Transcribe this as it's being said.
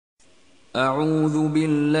أعوذ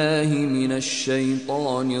بالله من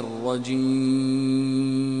الشيطان الرجيم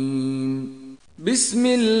بسم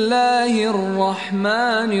الله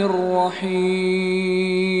الرحمن الرحيم.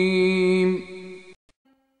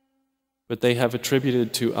 But they have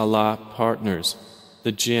attributed to Allah partners,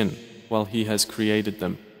 the Jinn, while He has created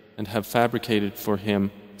them, and have fabricated for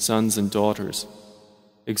Him sons and daughters.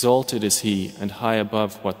 Exalted is He and high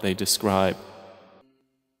above what they describe.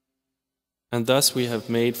 And thus we have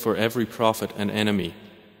made for every prophet an enemy,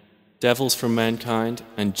 devils from mankind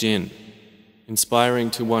and Jinn,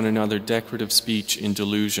 inspiring to one another decorative speech in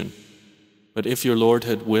delusion. But if your Lord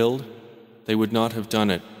had willed, they would not have done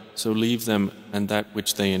it, so leave them and that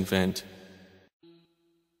which they invent.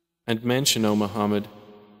 And mention, O Muhammad,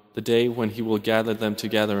 the day when He will gather them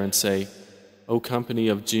together and say, O company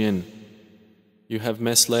of Jinn, you have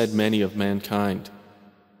misled many of mankind.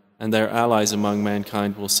 And their allies among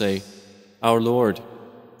mankind will say, Our Lord,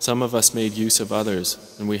 some of us made use of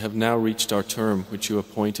others, and we have now reached our term which you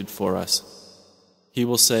appointed for us. He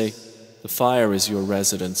will say, The fire is your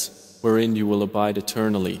residence, wherein you will abide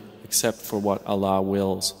eternally, except for what Allah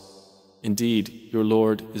wills. Indeed, your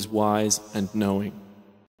Lord is wise and knowing.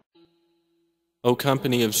 O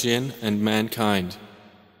company of Jinn and mankind,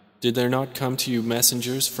 did there not come to you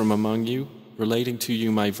messengers from among you, relating to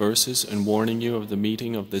you my verses and warning you of the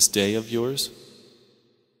meeting of this day of yours?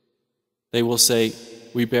 They will say,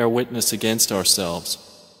 We bear witness against ourselves,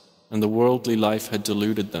 and the worldly life had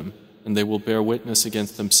deluded them, and they will bear witness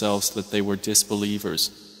against themselves that they were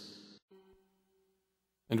disbelievers.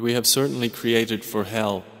 And we have certainly created for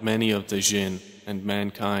hell many of the Jinn and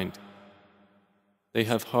mankind. They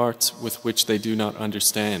have hearts with which they do not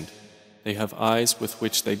understand, they have eyes with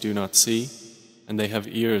which they do not see, and they have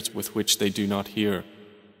ears with which they do not hear.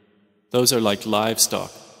 Those are like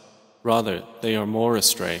livestock, rather they are more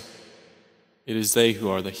astray. It is they who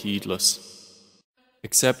are the heedless.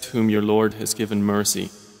 Except whom your Lord has given mercy,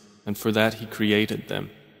 and for that He created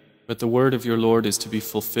them. But the word of your Lord is to be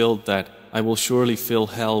fulfilled that I will surely fill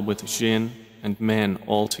hell with Jinn and men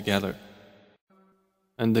altogether.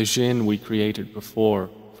 And the Jinn we created before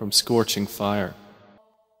from scorching fire.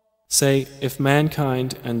 Say, if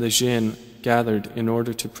mankind and the Jinn gathered in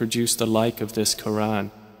order to produce the like of this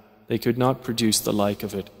Quran, they could not produce the like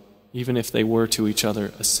of it, even if they were to each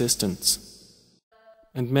other assistants.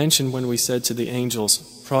 And mention when we said to the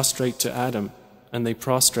angels, Prostrate to Adam, and they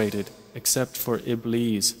prostrated, except for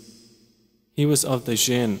Iblis. He was of the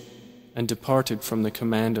Jinn, and departed from the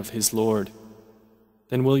command of his Lord.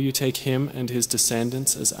 Then will you take him and his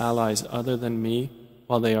descendants as allies other than me,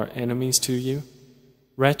 while they are enemies to you?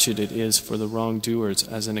 Wretched it is for the wrongdoers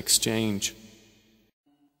as an exchange.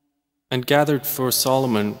 And gathered for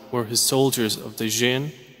Solomon were his soldiers of the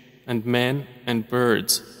Jinn, and men and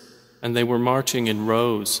birds, and they were marching in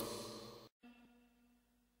rows.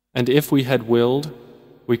 And if we had willed,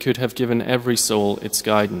 we could have given every soul its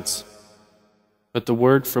guidance. But the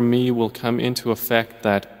word from me will come into effect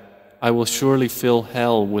that I will surely fill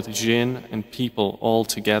hell with Jinn and people all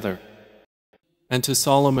together. And to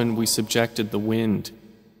Solomon we subjected the wind.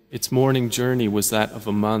 Its morning journey was that of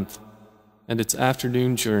a month, and its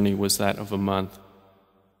afternoon journey was that of a month.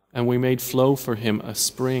 And we made flow for him a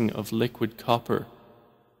spring of liquid copper.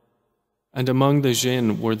 And among the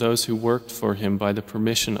Jinn were those who worked for him by the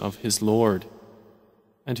permission of his Lord.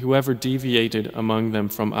 And whoever deviated among them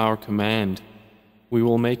from our command, we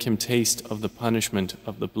will make him taste of the punishment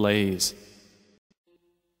of the blaze.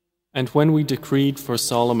 And when we decreed for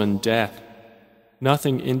Solomon death,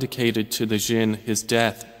 nothing indicated to the Jinn his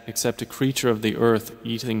death except a creature of the earth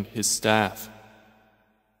eating his staff.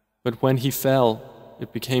 But when he fell,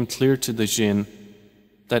 it became clear to the Jinn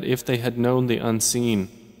that if they had known the unseen,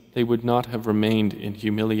 they would not have remained in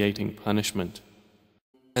humiliating punishment.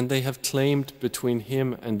 And they have claimed between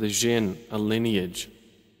him and the Jinn a lineage.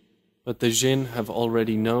 But the Jinn have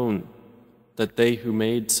already known that they who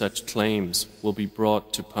made such claims will be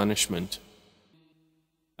brought to punishment.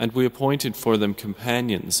 And we appointed for them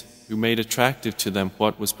companions who made attractive to them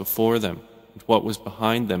what was before them and what was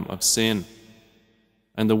behind them of sin.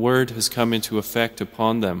 And the word has come into effect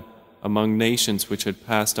upon them among nations which had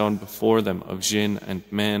passed on before them of Jinn and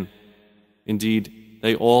men. Indeed,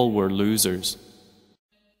 they all were losers.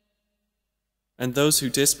 And those who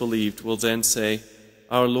disbelieved will then say,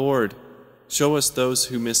 Our Lord, show us those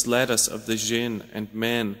who misled us of the Jinn and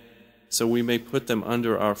men, so we may put them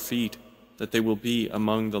under our feet, that they will be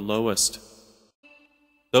among the lowest.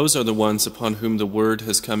 Those are the ones upon whom the word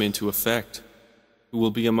has come into effect, who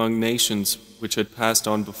will be among nations which had passed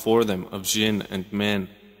on before them of Jinn and men.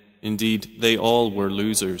 Indeed, they all were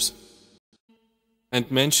losers. And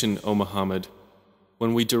mention, O Muhammad,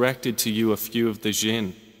 when we directed to you a few of the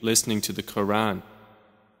Jinn listening to the Quran.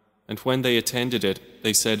 And when they attended it,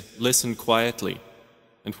 they said, "Listen quietly."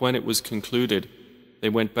 And when it was concluded, they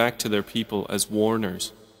went back to their people as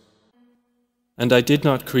warners. And I did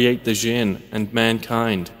not create the Jinn and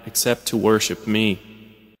mankind except to worship me.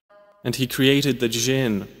 And He created the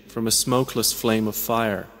Jinn from a smokeless flame of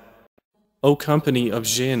fire. O company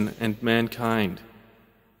of Jinn and mankind,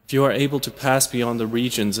 if you are able to pass beyond the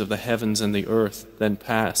regions of the heavens and the earth, then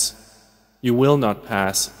pass. You will not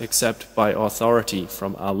pass except by authority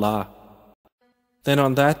from Allah. Then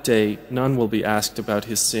on that day, none will be asked about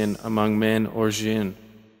his sin among men or Jinn.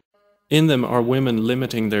 In them are women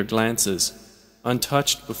limiting their glances,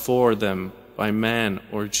 untouched before them by man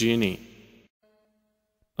or jinni.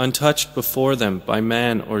 Untouched before them by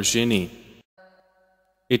man or jinni.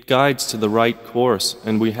 It guides to the right course,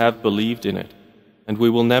 and we have believed in it, and we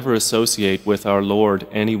will never associate with our Lord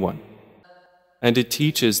anyone. And it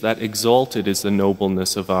teaches that exalted is the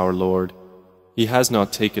nobleness of our Lord. He has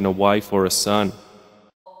not taken a wife or a son.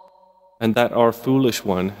 And that our foolish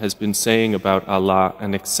one has been saying about Allah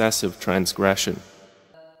an excessive transgression.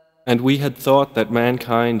 And we had thought that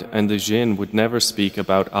mankind and the Jinn would never speak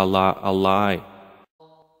about Allah a lie.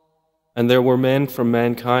 And there were men from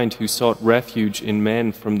mankind who sought refuge in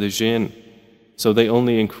men from the Jinn, so they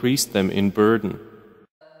only increased them in burden.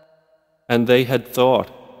 And they had thought,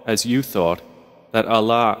 as you thought, that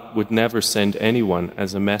Allah would never send anyone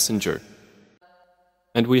as a messenger.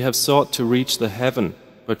 And we have sought to reach the heaven,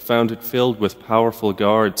 but found it filled with powerful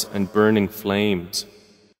guards and burning flames.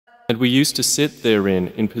 And we used to sit therein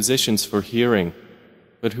in positions for hearing,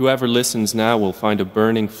 but whoever listens now will find a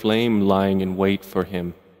burning flame lying in wait for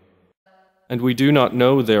him. And we do not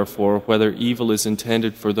know, therefore, whether evil is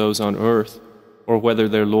intended for those on earth, or whether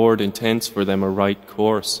their Lord intends for them a right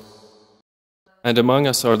course. And among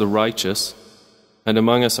us are the righteous, and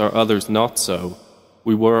among us are others not so.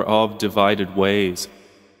 We were of divided ways.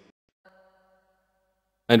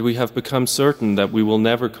 And we have become certain that we will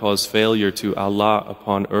never cause failure to Allah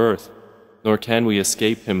upon earth, nor can we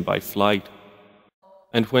escape Him by flight.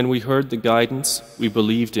 And when we heard the guidance, we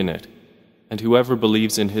believed in it, and whoever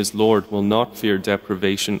believes in his Lord will not fear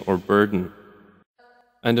deprivation or burden.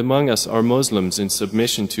 And among us are Muslims in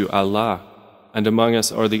submission to Allah, and among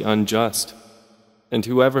us are the unjust. And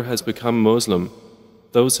whoever has become Muslim,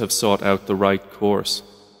 those have sought out the right course.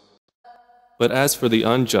 But as for the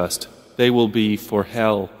unjust, they will be for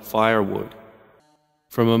hell firewood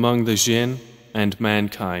from among the Jinn and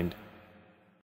mankind.